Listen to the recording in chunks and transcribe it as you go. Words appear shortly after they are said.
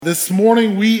This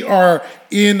morning we are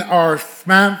in our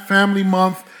Family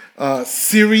Month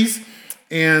series,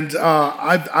 and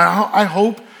I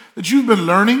hope that you've been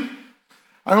learning.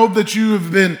 I hope that you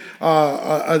have been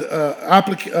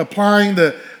applying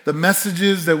the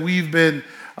messages that we've been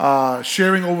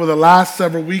sharing over the last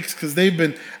several weeks, because they've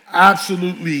been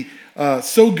absolutely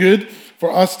so good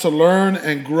for us to learn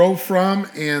and grow from.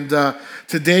 And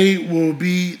today will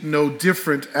be no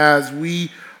different, as we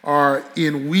are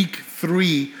in week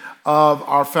 3 of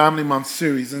our Family Month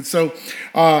series. And so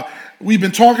we've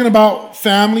been talking about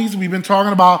families. We've been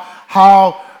talking about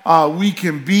how we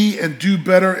can be and do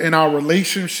better in our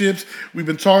relationships. We've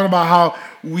been talking about how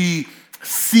we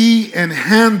see and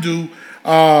handle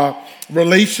our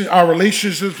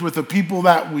relationships with the people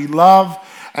that we love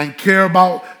and care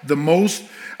about the most,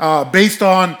 based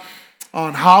on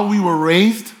how we were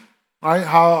raised. Right,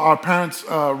 how our parents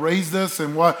raised us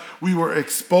and what we were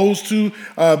exposed to,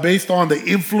 based on the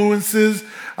influences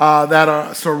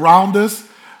that surround us,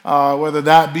 whether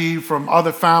that be from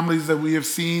other families that we have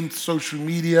seen, social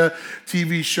media,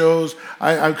 TV shows.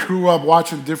 I grew up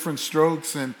watching Different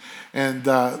Strokes, and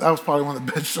that was probably one of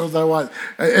the best shows I watched.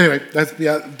 Anyway,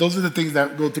 those are the things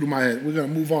that go through my head. We're going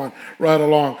to move on right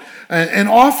along. And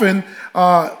often,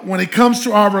 when it comes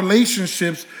to our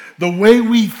relationships, the way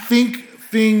we think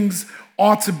things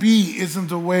ought to be isn't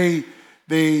the way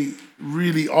they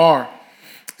really are.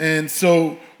 And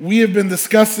so we have been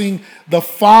discussing the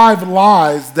 5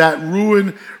 lies that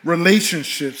ruin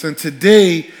relationships. And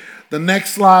today, the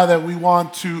next lie that we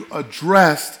want to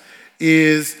address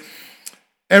is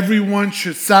everyone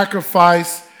should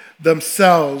sacrifice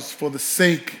themselves for the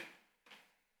sake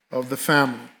of the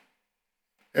family.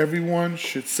 Everyone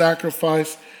should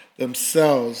sacrifice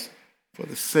themselves for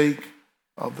the sake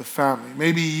of the family.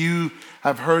 Maybe you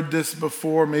have heard this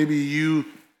before. Maybe you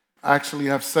actually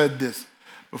have said this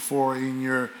before in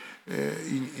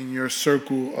your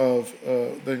circle of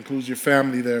that includes your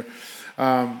family there.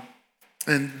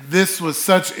 And this was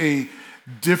such a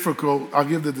difficult, I'll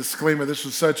give the disclaimer, this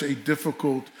was such a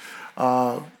difficult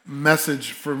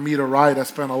message for me to write. I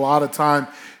spent a lot of time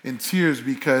in tears,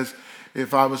 because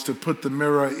if I was to put the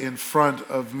mirror in front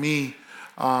of me,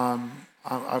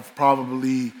 I've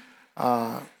probably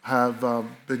have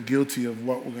been guilty of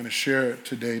what we're going to share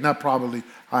today. Not probably,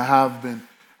 I have been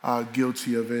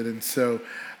guilty of it. And so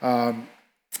I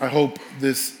hope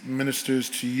this ministers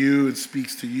to you and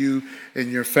speaks to you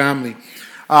and your family.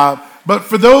 But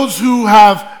for those who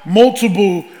have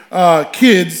multiple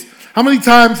kids, how many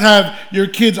times have your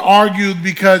kids argued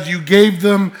because you gave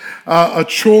them a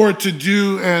chore to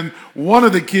do, and one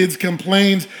of the kids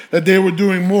complained that they were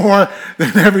doing more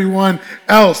than everyone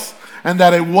else, and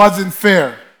that it wasn't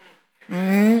fair?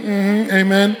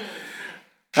 Amen.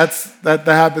 That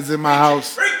happens in my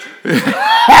house.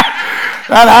 That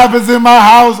happens in my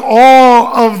house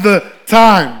all of the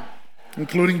time,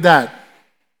 including Dad.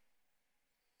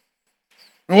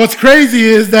 And what's crazy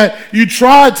is that you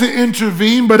try to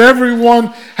intervene, but everyone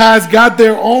has got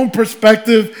their own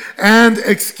perspective and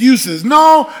excuses.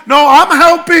 No, I'm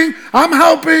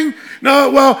helping.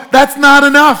 No, well, that's not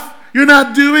enough. You're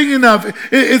not doing enough.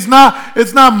 It's not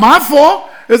my fault.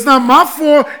 It's not my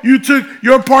fault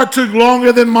your part took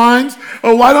longer than mine.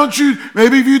 Or why don't you,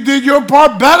 maybe if you did your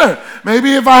part better.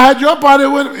 Maybe if I had your part, it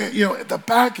would, the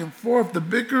back and forth, the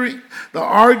bickering, the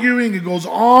arguing, it goes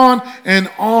on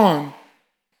and on.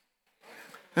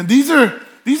 And these are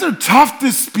tough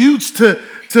disputes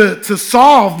to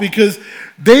solve, because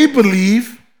they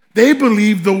believe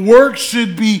the work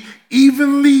should be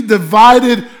evenly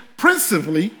divided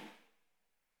principally,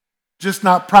 just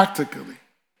not practically.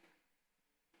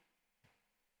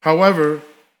 However,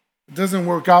 it doesn't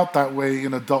work out that way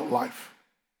in adult life.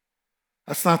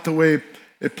 That's not the way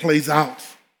it plays out.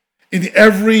 In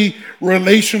every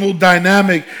relational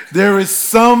dynamic, there is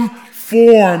some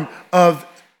form of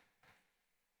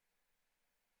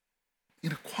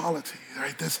inequality,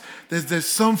 right? There's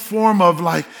some form of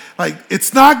like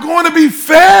it's not going to be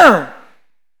fair.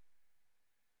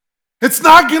 It's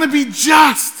not going to be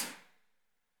just.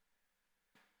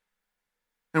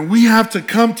 And we have to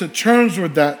come to terms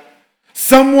with that.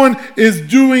 Someone is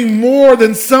doing more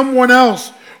than someone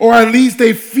else, or at least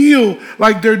they feel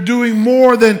like they're doing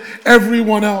more than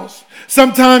everyone else.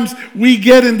 Sometimes we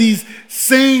get in these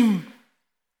same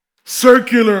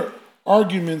circular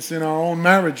arguments in our own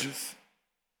marriages.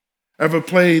 Ever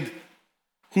played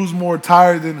Who's More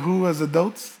Tired Than Who as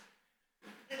adults?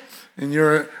 In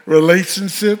your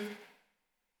relationship,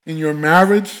 in your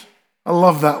marriage? I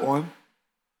love that one.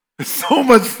 It's so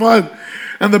much fun.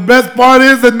 And the best part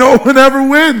is that no one ever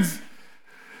wins.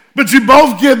 But you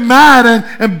both get mad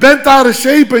and bent out of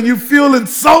shape and you feel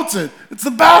insulted. It's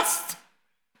the best.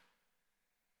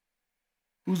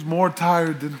 Who's more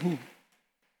tired than who?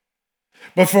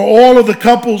 But for all of the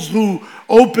couples who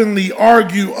openly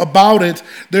argue about it,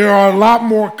 there are a lot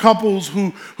more couples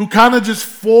who kind of just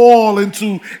fall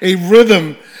into a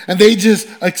rhythm and they just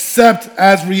accept it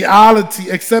as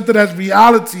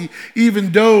reality,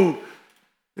 even though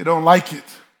they don't like it.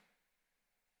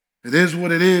 It is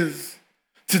what it is.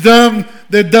 To them,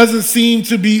 there doesn't seem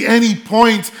to be any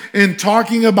point in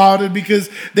talking about it because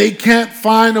they can't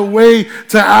find a way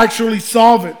to actually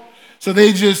solve it. So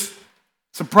they just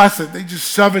suppress it. They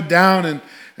just shove it down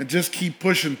and just keep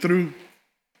pushing through.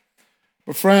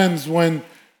 But friends, when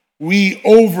we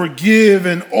overgive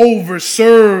and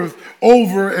overserve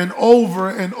over and over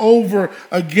and over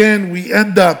again, we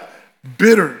end up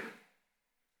bitter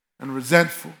and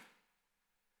resentful.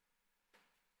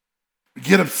 We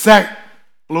get upset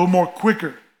a little more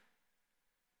quicker.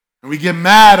 And we get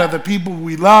mad at the people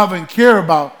we love and care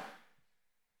about.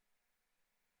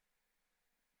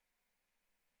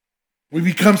 We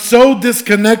become so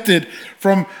disconnected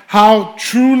from how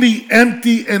truly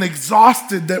empty and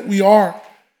exhausted that we are.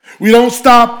 We don't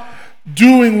stop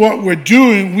doing what we're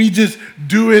doing. We just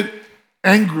do it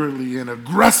angrily and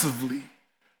aggressively.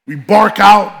 We bark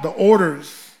out the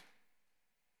orders.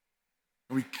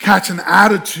 We catch an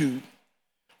attitude.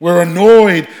 We're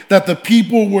annoyed that the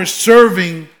people we're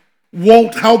serving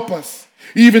won't help us,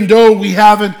 even though we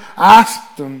haven't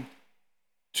asked them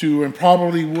to and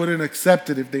probably wouldn't accept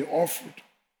it if they offered.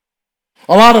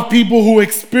 A lot of people who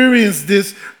experience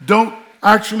this don't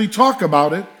actually talk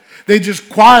about it. They just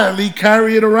quietly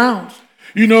carry it around.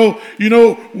 You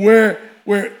know where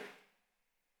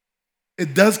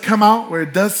it does come out, where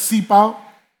it does seep out?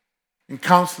 In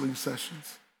counseling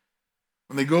sessions.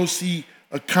 When they go see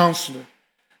a counselor.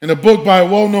 In a book by a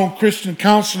well-known Christian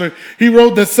counselor, he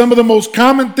wrote that some of the most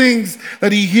common things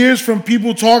that he hears from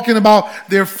people talking about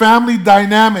their family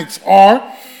dynamics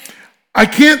are, I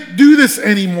can't do this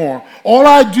anymore. All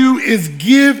I do is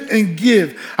give and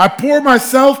give. I pour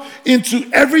myself into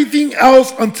everything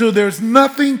else until there's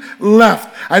nothing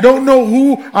left. I don't know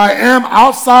who I am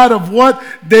outside of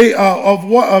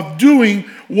doing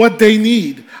what they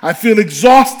need. I feel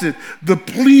exhausted,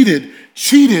 depleted,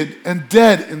 cheated, and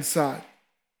dead inside.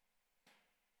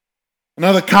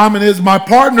 Another comment is my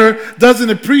partner doesn't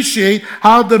appreciate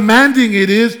how demanding it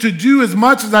is to do as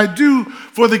much as I do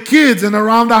for the kids and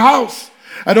around the house.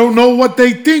 I don't know what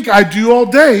they think I do all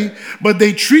day, but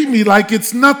they treat me like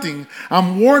it's nothing.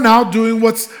 I'm worn out doing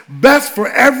what's best for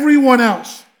everyone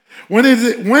else. When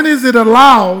is it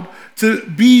allowed to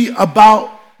be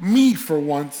about me for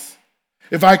once?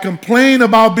 If I complain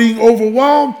about being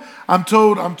overwhelmed, I'm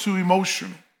told I'm too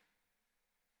emotional.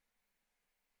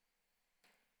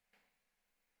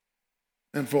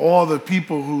 And for all the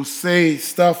people who say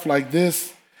stuff like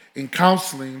this in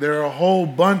counseling, there are a whole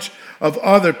bunch of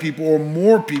other people or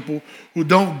more people who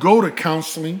don't go to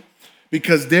counseling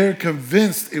because they're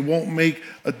convinced it won't make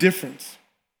a difference.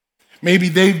 Maybe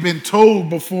they've been told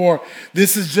before,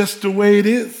 this is just the way it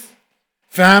is.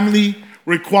 Family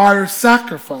requires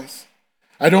sacrifice.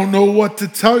 I don't know what to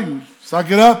tell you.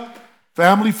 Suck it up.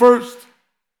 Family first.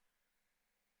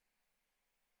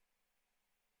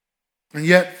 And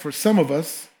yet, for some of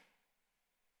us,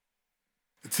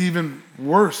 it's even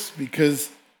worse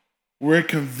because we're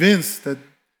convinced that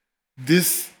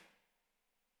this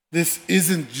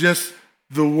isn't just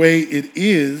the way it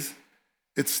is,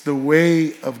 it's the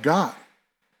way of God.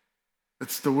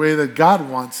 It's the way that God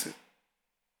wants it.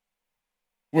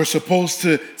 We're supposed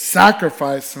to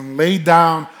sacrifice and lay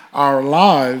down our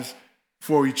lives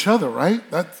for each other, right?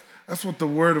 That's what the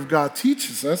Word of God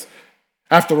teaches us.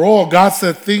 After all, God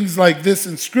said things like this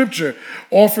in Scripture.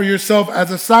 Offer yourself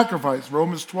as a sacrifice,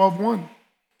 Romans 12:1.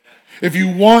 If you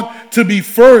want to be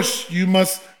first, you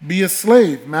must be a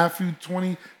slave, Matthew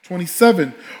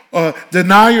 20:27.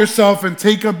 Deny yourself and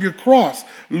take up your cross,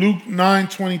 Luke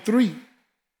 9:23.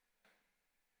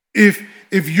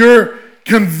 If you're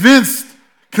convinced,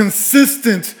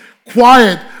 consistent,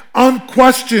 quiet,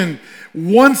 unquestioned,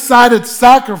 one-sided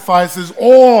sacrifice is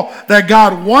all that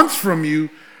God wants from you,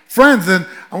 friends, and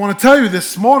I want to tell you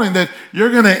this morning that you're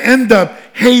going to end up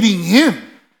hating Him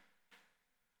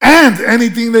and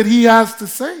anything that He has to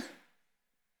say.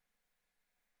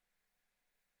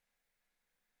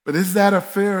 But is that a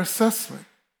fair assessment?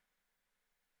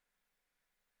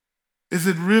 Is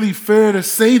it really fair to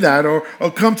say that or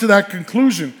come to that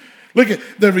conclusion? Look at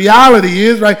the reality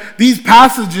is, right? These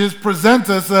passages present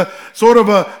us a sort of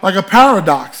like a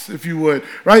paradox, if you would,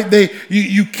 right?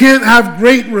 You can't have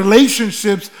great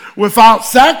relationships without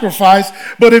sacrifice,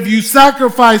 but if you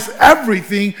sacrifice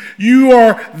everything, you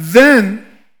are then,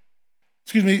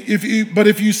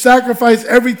 if you sacrifice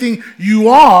everything you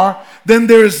are, then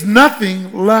there is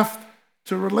nothing left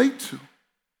to relate to.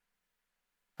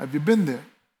 Have you been there?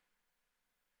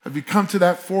 Have you come to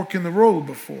that fork in the road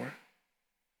before?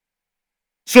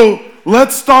 So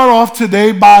let's start off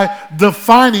today by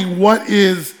defining what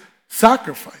is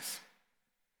sacrifice.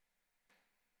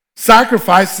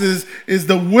 Sacrifice is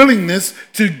the willingness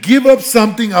to give up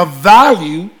something of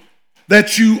value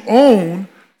that you own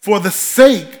for the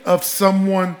sake of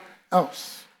someone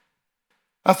else.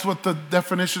 That's what the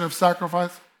definition of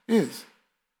sacrifice is.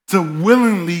 To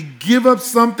willingly give up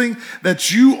something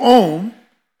that you own,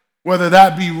 whether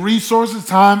that be resources,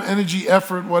 time, energy,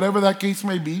 effort, whatever that case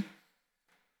may be,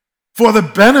 for the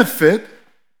benefit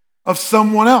of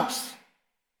someone else.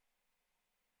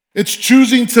 It's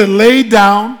choosing to lay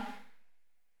down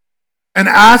an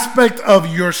aspect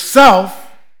of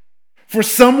yourself for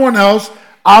someone else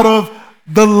out of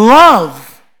the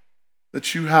love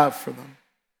that you have for them.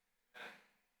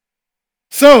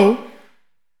 So,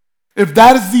 if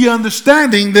that is the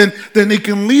understanding, then it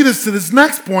can lead us to this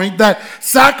next point, that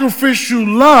sacrificial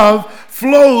love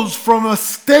flows from a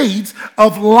state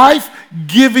of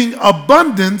life-giving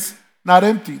abundance, not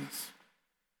emptiness.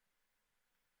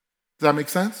 Does that make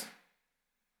sense?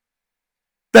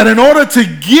 That in order to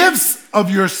give of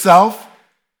yourself,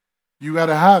 you got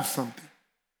to have something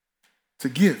to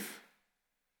give.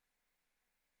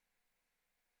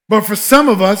 But for some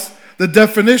of us, the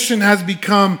definition has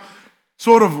become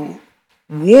sort of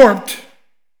warped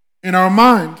in our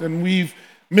mind, and we've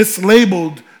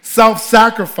mislabeled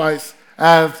self-sacrifice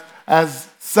as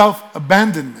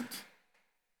self-abandonment.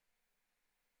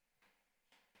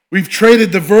 We've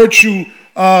traded the virtue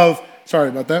of,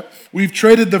 we've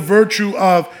traded the virtue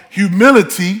of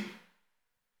humility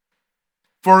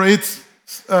for its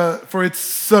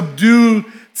subdued,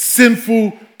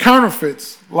 sinful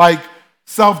counterfeits like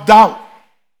self-doubt,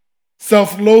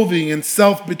 self-loathing, and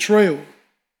self-betrayal.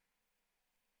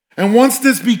 And once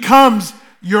this becomes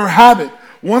your habit,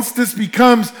 once this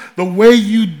becomes the way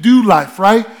you do life,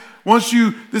 right?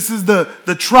 This is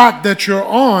the track that you're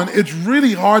on, it's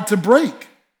really hard to break.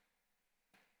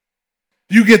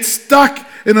 You get stuck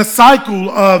in a cycle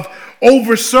of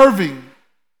over-serving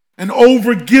and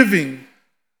over-giving,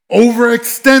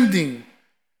 overextending,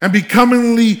 and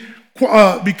becoming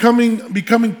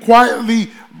quietly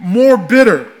more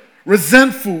bitter,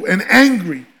 resentful, and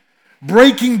angry,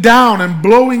 breaking down and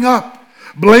blowing up,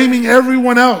 blaming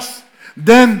everyone else.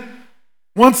 Then,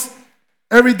 once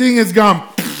everything is gone,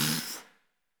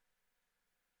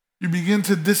 you begin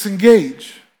to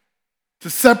disengage, to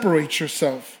separate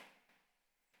yourself,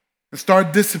 and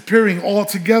start disappearing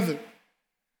altogether.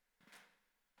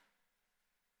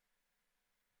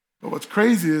 But what's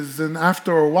crazy is then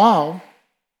after a while,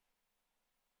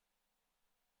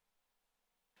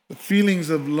 the feelings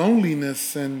of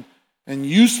loneliness and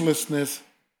uselessness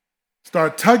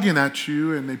start tugging at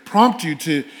you, and they prompt you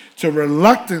to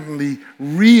reluctantly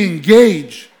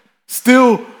re-engage,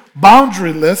 still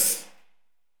boundaryless,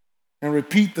 and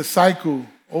repeat the cycle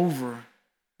over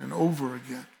and over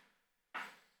again.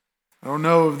 I don't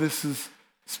know if this is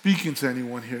speaking to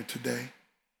anyone here today,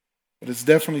 but it's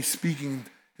definitely speaking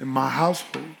in my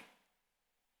household.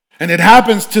 And it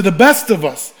happens to the best of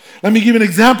us. Let me give you an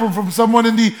example from someone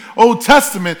in the Old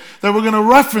Testament that we're going to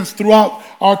reference throughout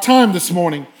our time this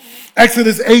morning.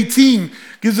 Exodus 18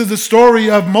 gives us the story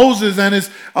of Moses and his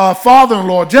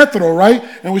father-in-law, Jethro, right?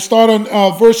 And we start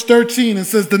on verse 13. It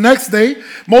says, the next day,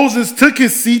 Moses took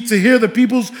his seat to hear the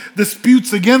people's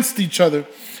disputes against each other.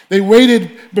 They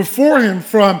waited before him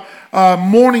from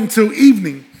morning till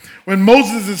evening. When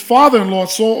Moses, his father-in-law,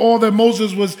 saw all that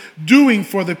Moses was doing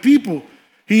for the people,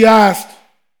 he asked,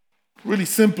 really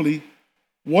simply,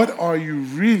 what are you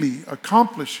really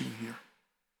accomplishing here?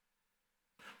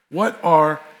 What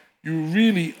are you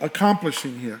really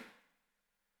accomplishing here?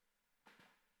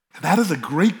 And that is a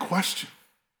great question.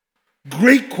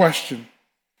 Great question.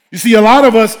 You see, a lot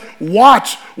of us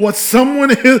watch what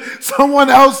someone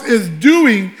else is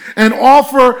doing and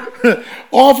offer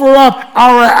up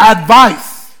our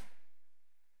advice.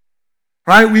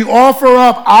 Right? We offer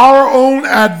up our own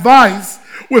advice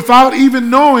without even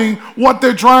knowing what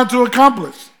they're trying to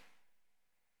accomplish.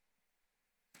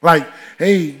 Like,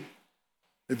 hey,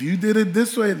 if you did it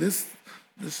this way, this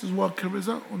is what could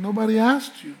result. Well, nobody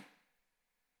asked you.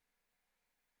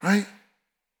 Right?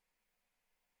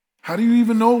 How do you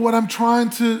even know what I'm trying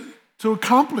to to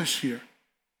accomplish here?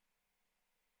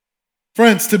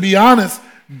 Friends, to be honest,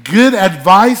 good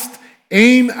advice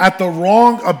aimed at the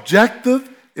wrong objective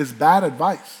is bad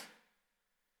advice.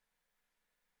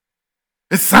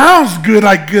 It sounds good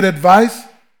like good advice,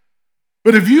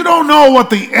 but if you don't know what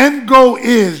the end goal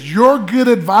is, your good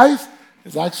advice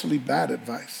is actually bad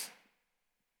advice.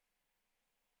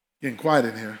 Getting quiet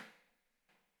in here.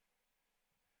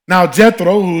 Now,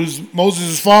 Jethro, who's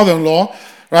Moses' father-in-law,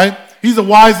 right? He's a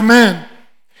wise man.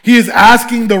 He is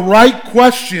asking the right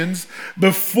questions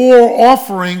before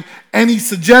offering any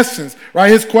suggestions, right?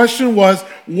 His question was,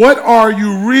 what are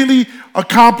you really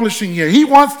accomplishing here? He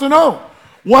wants to know,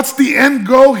 what's the end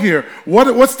goal here?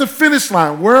 What's the finish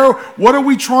line? What are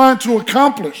we trying to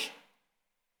accomplish?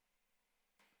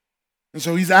 And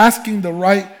so he's asking the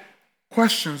right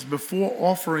questions before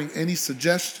offering any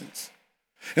suggestions.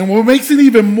 And what makes it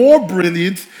even more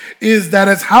brilliant is that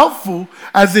as helpful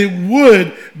as it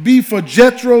would be for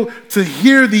Jethro to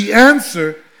hear the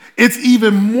answer, it's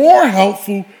even more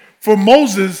helpful for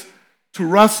Moses to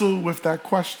wrestle with that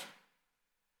question.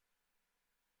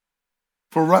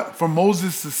 For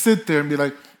Moses to sit there and be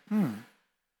like,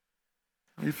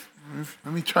 let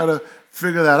me try to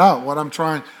figure that out, what I'm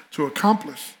trying to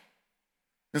accomplish.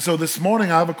 And so this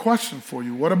morning I have a question for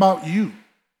you. What about you?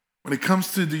 When it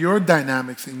comes to your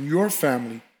dynamics in your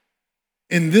family,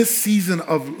 in this season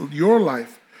of your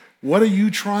life, what are you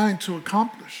trying to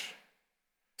accomplish?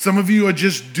 Some of you are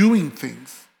just doing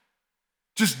things.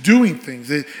 Just doing things.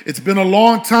 It's been a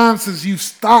long time since you've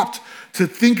stopped to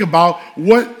think about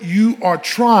what you are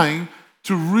trying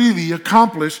to really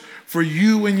accomplish for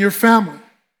you and your family.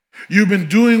 You've been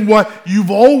doing what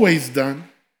you've always done.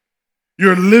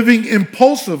 You're living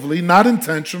impulsively, not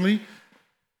intentionally.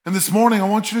 And this morning, I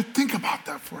want you to think about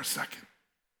that for a second.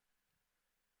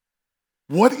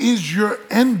 What is your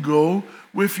end goal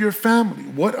with your family?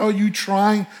 What are you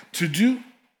trying to do?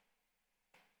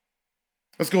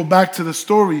 Let's go back to the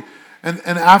story. And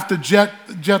after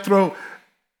Jethro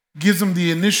gives him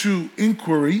the initial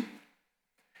inquiry,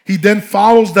 he then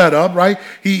follows that up, right?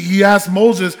 He asks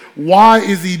Moses, why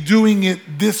is he doing it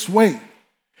this way?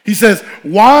 He says,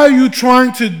 why are you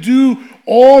trying to do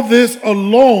all this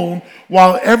alone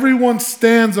while everyone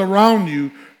stands around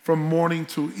you from morning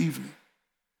to evening?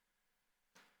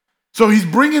 So he's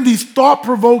bringing these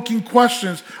thought-provoking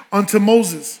questions unto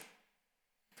Moses.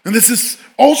 And this is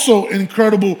also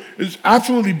incredible. It's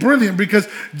absolutely brilliant because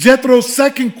Jethro's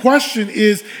second question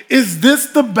is this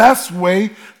the best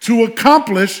way to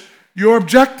accomplish your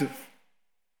objective?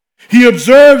 He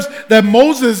observes that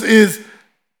Moses is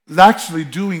actually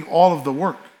doing all of the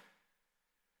work.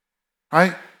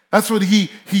 Right? That's what he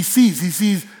sees. He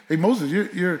sees, hey, Moses,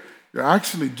 you're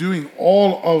actually doing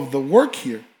all of the work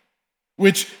here,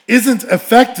 which isn't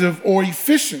effective or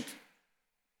efficient.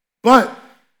 But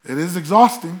it is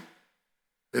exhausting.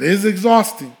 It is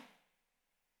exhausting.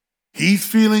 He's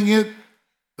feeling it.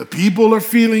 The people are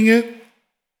feeling it.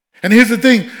 And here's the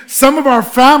thing. Some of our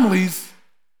families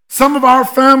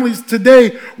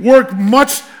today work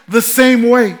much the same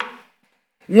way.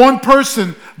 One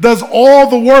person does all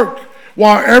the work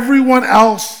while everyone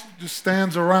else just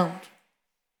stands around.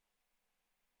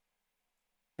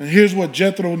 And here's what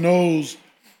Jethro knows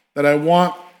that I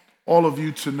want all of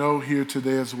you to know here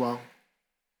today as well.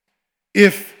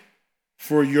 If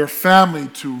for your family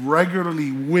to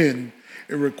regularly win,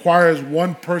 it requires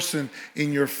one person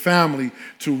in your family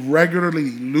to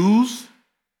regularly lose,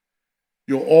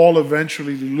 you'll all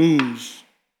eventually lose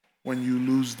when you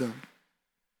lose them.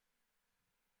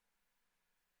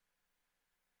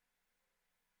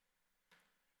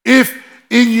 If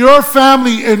in your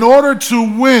family, in order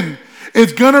to win,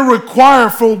 it's going to require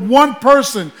for one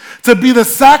person to be the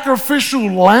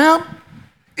sacrificial lamb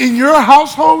in your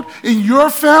household, in your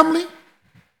family,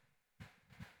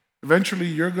 eventually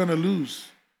you're going to lose.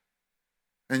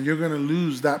 And you're going to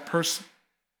lose that person.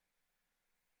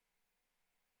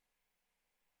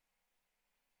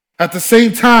 At the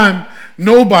same time,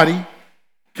 nobody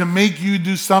can make you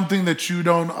do something that you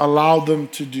don't allow them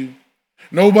to do.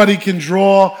 Nobody can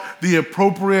draw the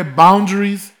appropriate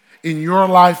boundaries in your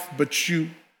life but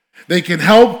you. They can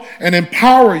help and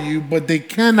empower you, but they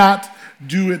cannot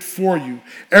do it for you.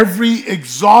 Every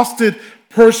exhausted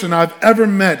person I've ever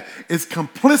met is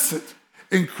complicit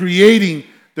in creating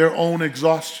their own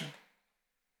exhaustion.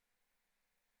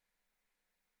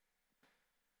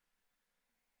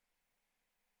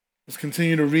 Let's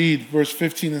continue to read verse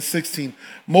 15 and 16.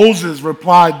 Moses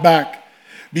replied back,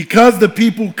 because the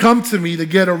people come to me to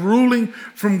get a ruling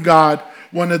from God,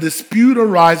 when a dispute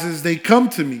arises, they come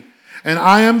to me, and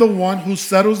I am the one who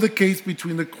settles the case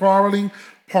between the quarreling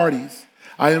parties.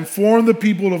 I inform the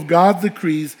people of God's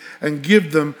decrees and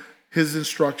give them his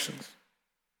instructions.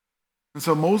 And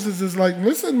so Moses is like,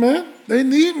 listen, man, they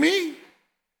need me.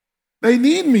 They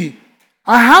need me.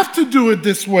 I have to do it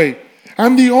this way.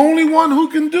 I'm the only one who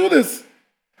can do this.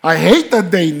 I hate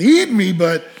that they need me,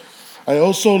 but I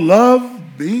also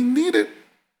love being needed.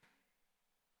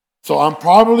 So I'm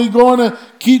probably going to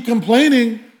keep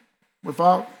complaining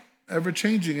without ever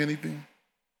changing anything.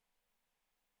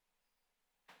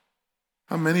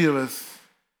 How many of us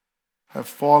have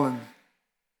fallen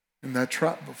in that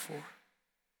trap before?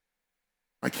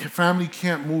 My family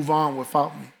can't move on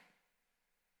without me.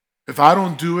 If I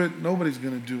don't do it, nobody's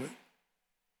going to do it.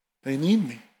 They need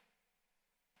me.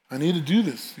 I need to do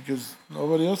this because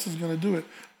nobody else is going to do it.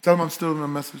 Tell them I'm still in my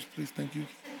message, please. Thank you.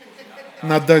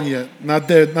 Not done yet. Not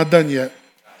done yet.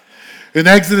 In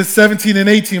Exodus 17 and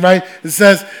 18, right, it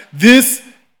says, this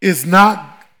is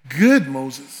not good,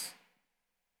 Moses.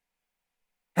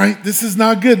 Right? This is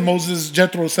not good, Moses,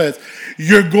 Jethro says.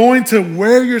 You're going to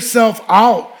wear yourself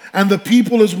out and the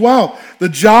people as well. The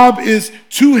job is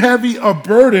too heavy a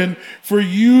burden for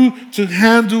you to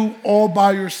handle all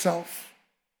by yourself.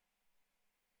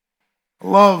 I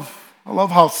love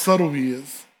how subtle he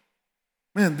is.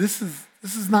 Man, this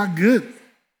is not good.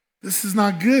 This is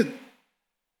not good.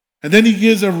 And then he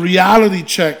gives a reality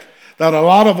check that a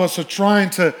lot of us are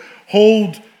trying to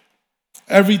hold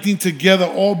everything together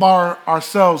all by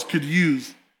ourselves could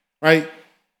use, right?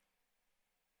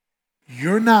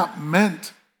 You're not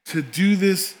meant to do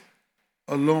this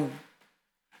alone.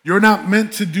 You're not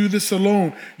meant to do this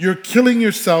alone. You're killing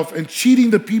yourself and cheating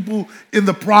the people in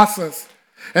the process.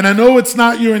 And I know it's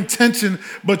not your intention,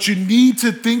 but you need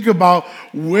to think about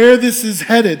where this is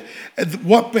headed and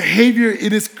what behavior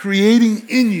it is creating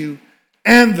in you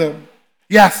and them.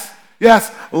 Yes,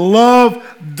 love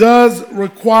does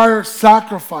require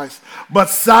sacrifice, but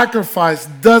sacrifice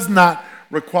does not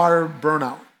require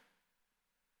burnout.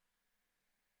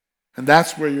 And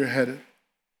that's where you're headed.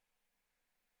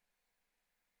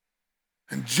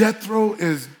 And Jethro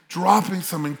is dropping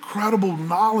some incredible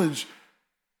knowledge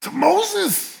to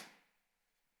Moses.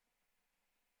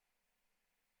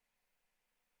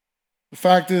 The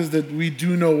fact is that we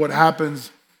do know what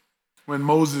happens when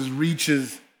Moses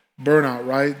reaches burnout,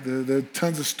 right? There are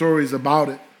tons of stories about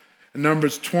it. In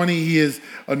Numbers 20, he is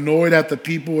annoyed at the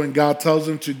people and God tells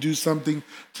him to do something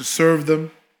to serve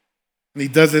them. And he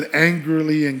does it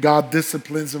angrily and God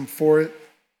disciplines him for it.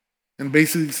 And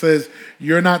basically says,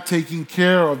 you're not taking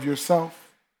care of yourself.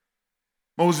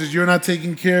 Moses, you're not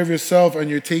taking care of yourself and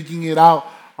you're taking it out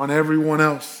on everyone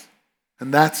else.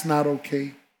 And that's not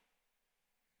okay.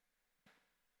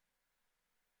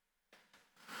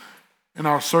 In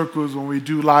our circles, when we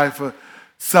do life,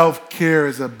 self-care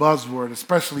is a buzzword,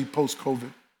 especially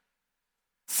post-COVID.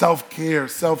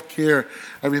 Self-care.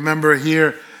 I remember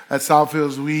here at South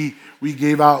Hills, we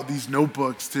gave out these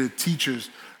notebooks to teachers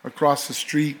across the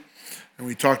street. And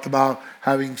we talked about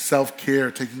having self-care,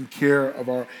 taking care of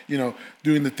our,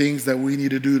 doing the things that we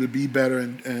need to do to be better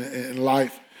in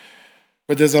life.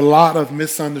 But there's a lot of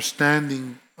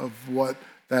misunderstanding of what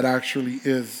that actually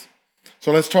is.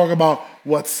 So let's talk about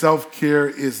what self-care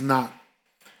is not.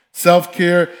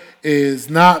 Self-care is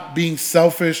not being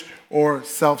selfish or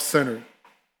self-centered,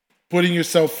 putting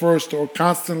yourself first or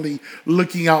constantly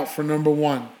looking out for number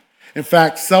one. In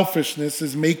fact, selfishness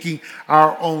is making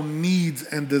our own needs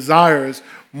and desires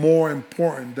more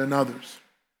important than others.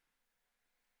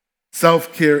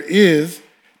 Self-care is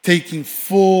taking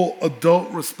full adult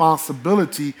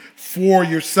responsibility for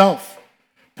yourself,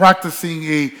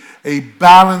 practicing a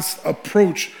balanced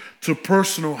approach to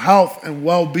personal health and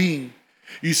well-being.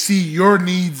 You see your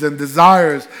needs and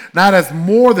desires not as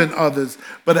more than others,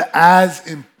 but as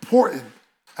important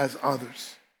as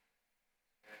others.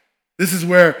 This is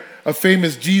where a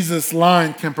famous Jesus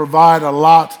line can provide a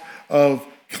lot of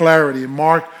clarity. In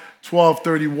Mark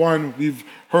 12:31, we've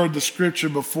heard the scripture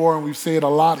before, and we say it a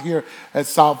lot here at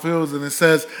South Hills, and it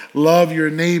says, love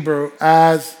your neighbor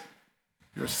as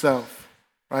yourself,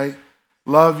 right?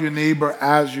 Love your neighbor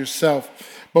as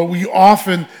yourself. But we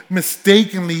often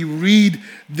mistakenly read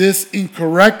this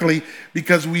incorrectly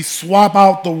because we swap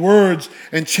out the words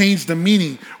and change the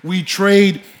meaning. We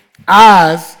trade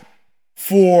as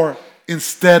for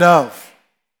instead of,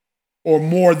 or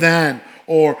more than,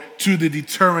 or to the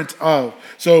deterrent of.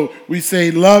 So we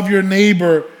say, love your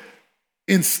neighbor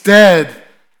instead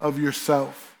of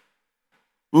yourself.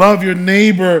 Love your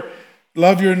neighbor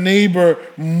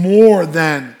more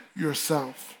than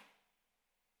yourself.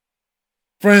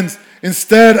 Friends,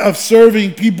 instead of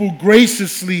serving people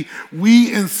graciously,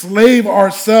 we enslave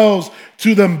ourselves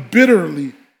to them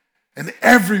bitterly, and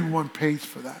everyone pays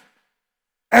for that.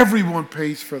 Everyone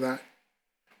pays for that.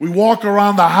 We walk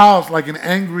around the house like an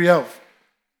angry elf.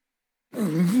 You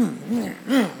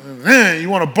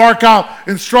want to bark out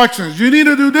instructions. You need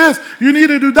to do this. You need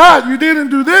to do that. You didn't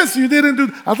do this. You didn't do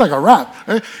that. That's like a rap.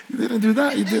 Right? You didn't do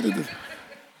that. You didn't do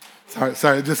that.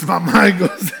 Sorry. Just my mind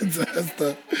goes into that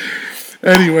stuff.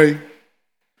 Anyway,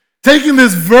 taking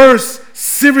this verse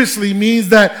seriously means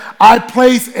that I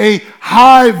place a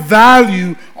high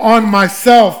value on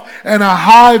myself and a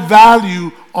high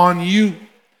value on you.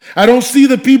 I don't see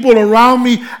the people around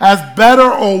me as better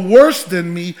or worse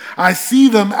than me. I see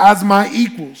them as my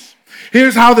equals.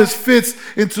 Here's how this fits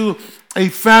into a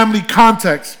family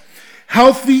context.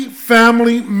 Healthy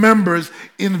family members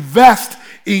invest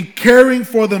in caring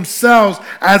for themselves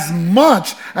as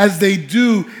much as they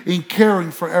do in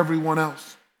caring for everyone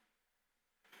else.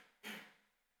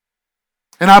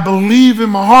 And I believe in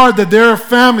my heart that there are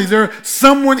families, there are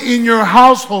someone in your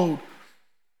household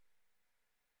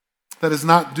that is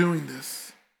not doing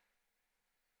this.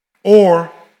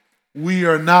 Or we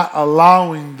are not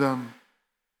allowing them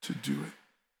to do it.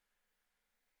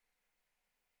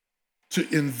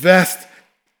 To invest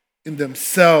in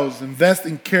themselves, invest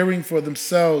in caring for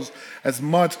themselves as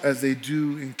much as they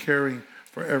do in caring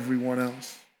for everyone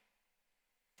else.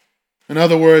 In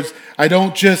other words, I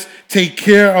don't just take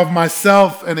care of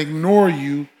myself and ignore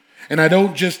you, and I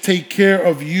don't just take care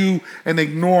of you and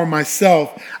ignore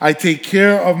myself. I take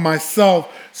care of myself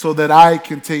so that I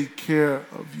can take care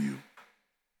of you. Does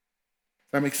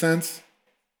that make sense?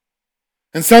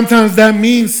 And sometimes that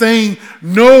means saying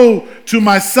no to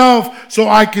myself so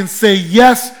I can say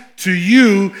yes to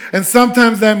you. And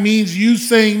sometimes that means you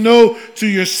saying no to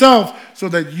yourself so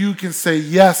that you can say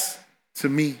yes to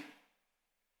me.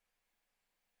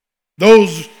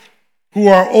 Those who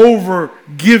are over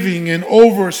giving and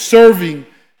over serving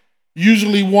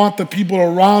usually want the people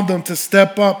around them to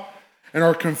step up and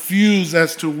are confused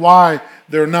as to why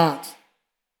they're not.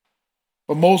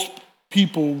 But most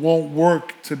people won't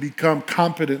work to become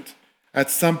competent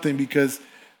at something because,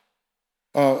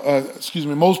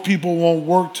 most people won't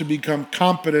work to become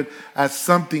competent at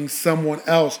something someone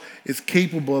else is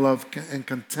capable of and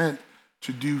content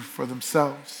to do for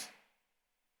themselves.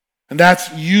 And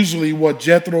that's usually what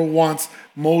Jethro wants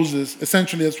Moses,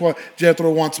 essentially that's what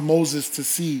Jethro wants Moses to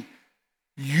see.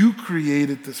 You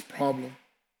created this problem.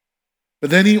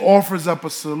 But then he offers up a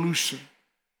solution.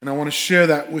 And I want to share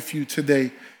that with you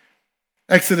today.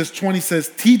 Exodus 20 says,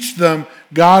 teach them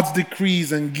God's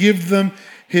decrees and give them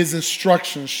his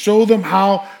instructions. Show them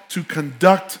how to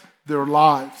conduct their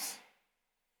lives.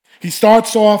 He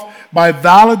starts off by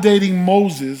validating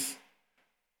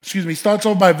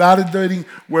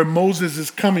where Moses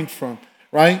is coming from,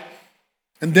 right?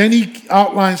 And then he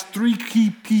outlines three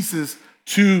key pieces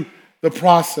to the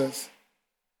process.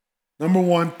 Number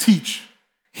one, teach.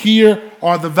 Here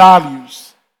are the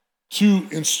values. 2,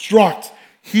 instruct.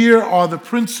 Here are the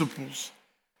principles.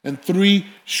 And 3,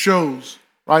 shows,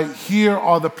 right? Here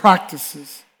are the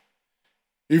practices.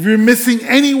 If you're missing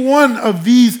any one of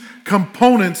these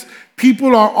components,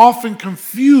 people are often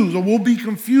confused or will be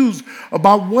confused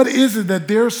about what is it that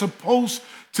they're supposed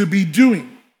to be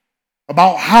doing,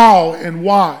 about how and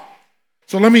why.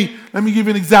 So let me give you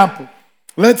an example.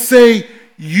 Let's say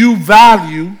you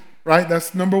value, right?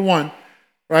 That's number 1,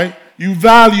 right? You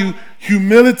value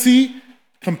humility,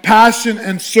 compassion,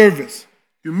 and service.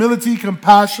 Humility,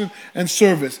 compassion, and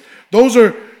service. Those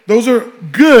are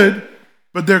good,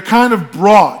 but they're kind of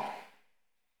broad.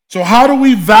 So how do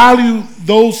we value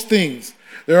those things?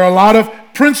 There are a lot of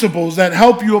principles that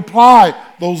help you apply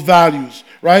those values,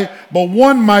 right? But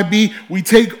one might be we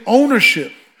take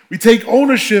ownership. We take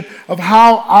ownership of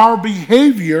how our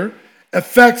behavior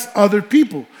affects other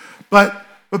people. But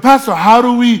Pastor, how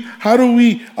do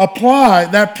we apply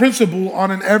that principle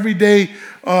on an everyday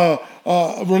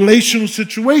relational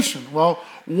situation? Well,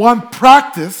 one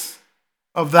practice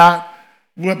of that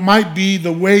might be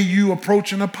the way you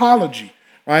approach an apology.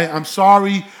 Right? I'm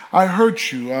sorry I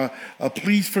hurt you.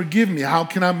 Please forgive me. How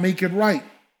can I make it right?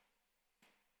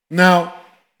 Now,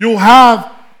 you'll have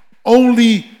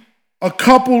only a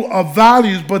couple of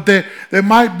values, but there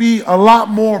might be a lot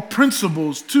more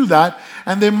principles to that,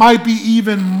 and there might be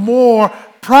even more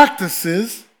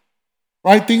practices,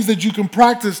 right? Things that you can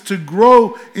practice to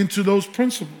grow into those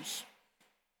principles.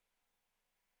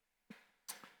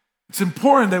 It's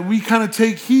important that we kind of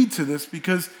take heed to this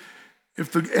because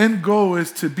if the end goal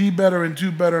is to be better and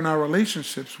do better in our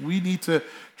relationships, we need to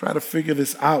try to figure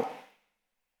this out.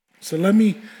 So let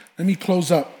me close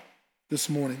up this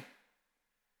morning.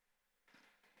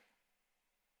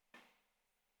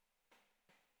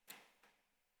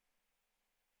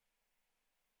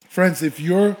 Friends, if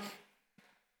you're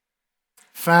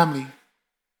family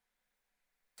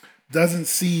doesn't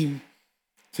seem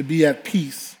to be at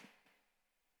peace,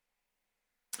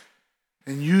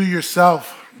 and you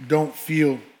yourself don't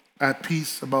feel at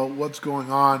peace about what's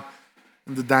going on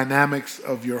in the dynamics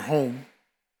of your home,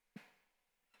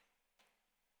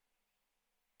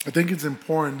 I think it's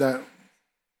important that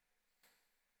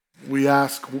we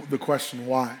ask the question,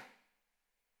 why?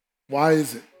 Why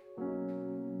is it?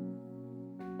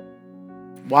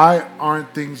 Why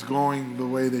aren't things going the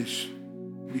way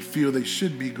we feel they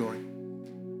should be going?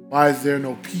 Why is there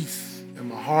no peace in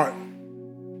my heart?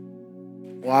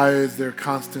 Why is there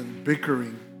constant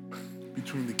bickering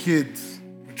between the kids,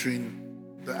 between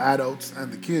the adults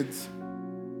and the kids,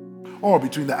 or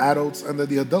between the adults and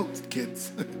the adult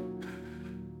kids?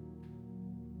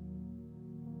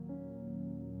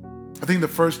 I think the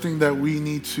first thing that we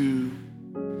need to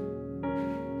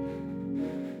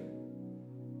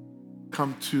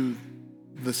come to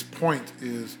this point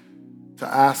is to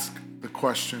ask the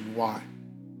question, why?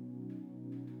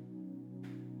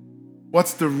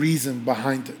 What's the reason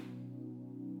behind it?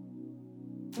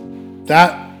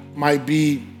 That might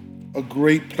be a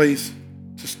great place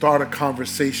to start a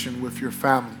conversation with your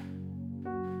family.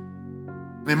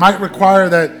 It might require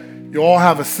that you all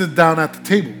have a sit down at the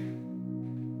table,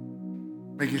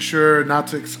 making sure not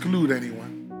to exclude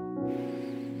anyone.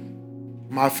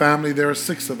 My family, there are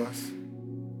 6 of us.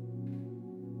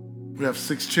 We have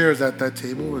 6 chairs at that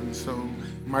table, and so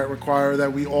it might require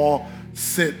that we all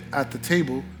sit at the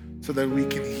table so that we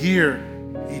can hear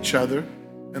each other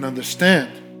and understand.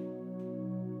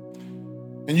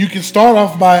 And you can start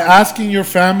off by asking your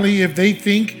family if they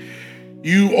think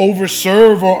you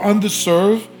overserve or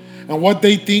underserve, and what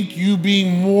they think you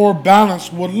being more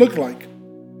balanced would look like.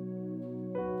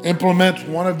 Implement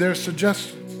one of their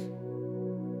suggestions.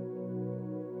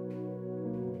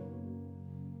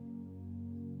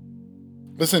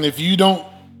 Listen, if you don't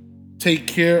take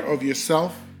care of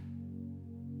yourself,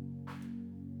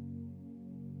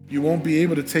 you won't be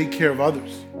able to take care of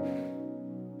others.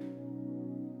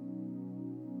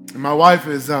 And my wife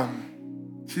is,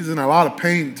 she's in a lot of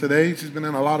pain today. She's been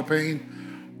in a lot of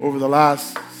pain over the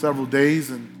last several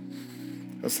days, and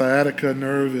her sciatica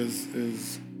nerve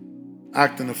is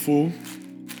acting a fool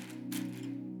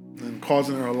and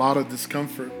causing her a lot of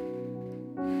discomfort.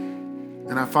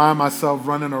 And I find myself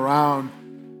running around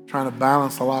trying to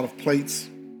balance a lot of plates,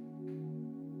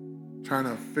 trying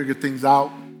to figure things out,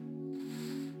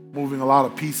 moving a lot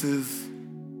of pieces,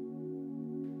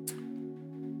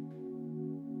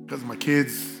 because my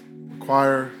kids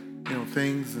require,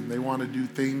 things, and they want to do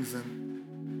things,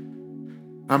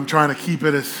 and I'm trying to keep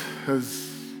it as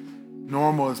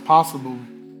normal as possible.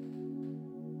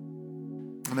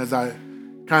 And as I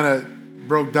kind of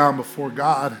broke down before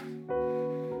God,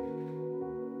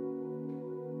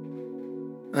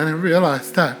 I didn't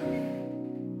realize that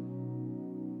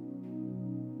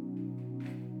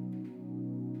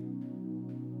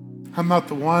I'm not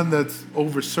the one that's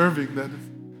over-serving, that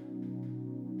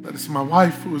it's my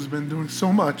wife who has been doing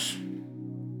so much.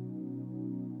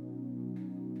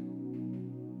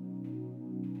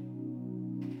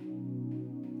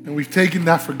 And we've taken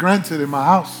that for granted in my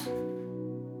house.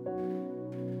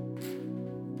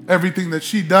 Everything that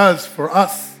she does for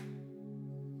us.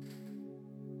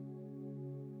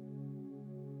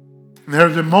 And there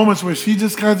have been moments where she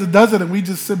just kind of does it, and we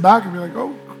just sit back and be like,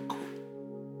 oh, cool.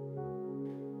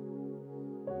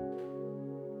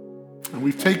 And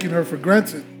we've taken her for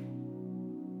granted.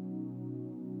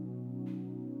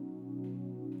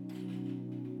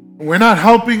 We're not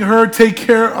helping her take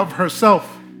care of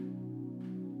herself.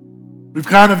 We've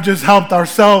kind of just helped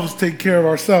ourselves take care of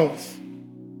ourselves.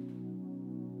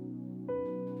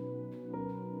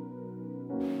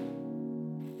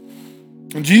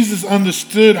 And Jesus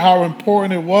understood how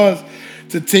important it was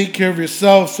to take care of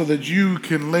yourself so that you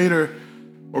can later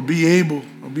be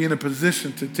in a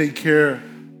position to take care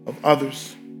of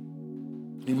others.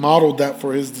 He modeled that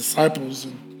for his disciples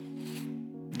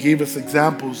and gave us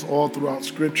examples all throughout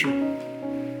Scripture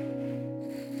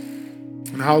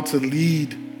on how to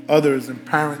lead others and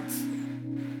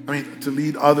to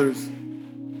lead others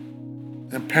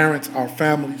and parent our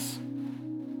families.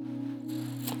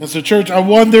 And so, church, I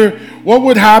wonder what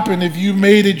would happen if you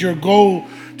made it your goal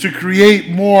to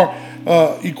create more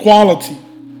equality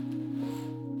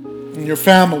in your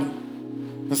family,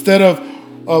 instead of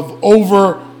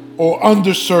over or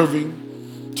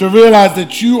underserving, to realize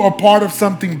that you are part of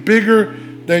something bigger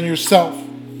than yourself,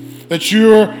 that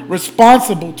you're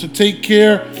responsible to take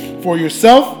care for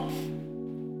yourself,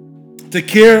 to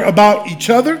care about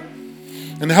each other,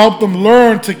 and help them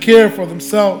learn to care for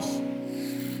themselves.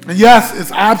 And yes,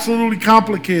 it's absolutely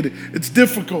complicated. It's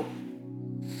difficult.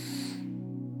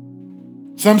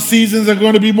 Some seasons are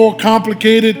going to be more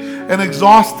complicated and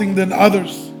exhausting than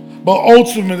others. But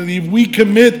ultimately, if we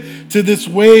commit to this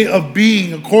way of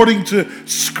being according to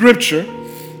Scripture,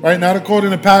 right, not according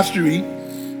to Pastor E,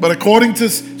 but according to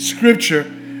Scripture,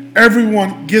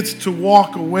 everyone gets to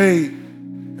walk away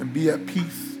and be at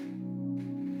peace,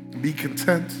 be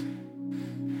content,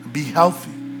 be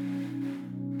healthy,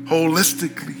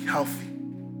 holistically healthy.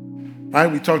 Right?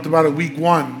 We talked about it week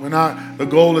one. The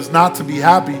goal is not to be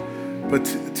happy, but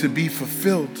to be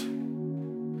fulfilled.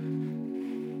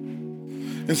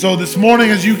 And so this morning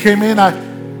as you came in,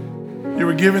 you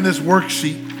were given this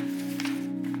worksheet.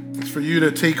 It's for you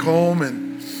to take home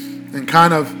and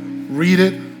kind of read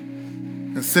it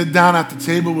and sit down at the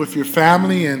table with your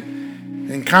family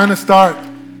and kind of start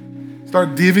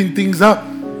divvying things up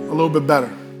a little bit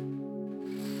better.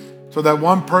 So that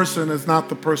one person is not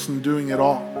the person doing it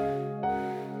all.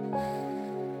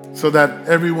 So that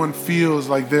everyone feels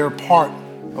like they're part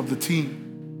of the team.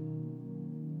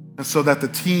 And so that the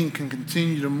team can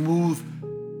continue to move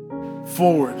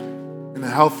forward in a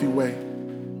healthy way.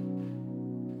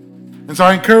 And so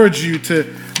I encourage you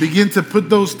to begin to put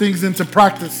those things into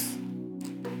practice.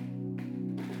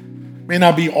 May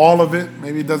not be all of it.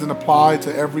 Maybe it doesn't apply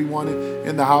to everyone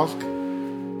in the house.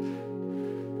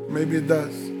 Maybe it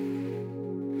does.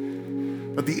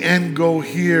 But the end goal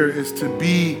here is to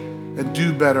be and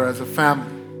do better as a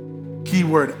family.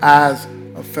 Keyword, as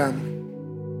a family.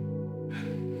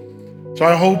 So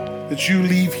I hope that you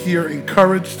leave here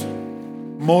encouraged,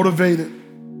 motivated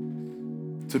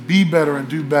to be better and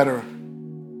do better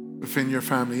within your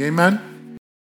family. Amen?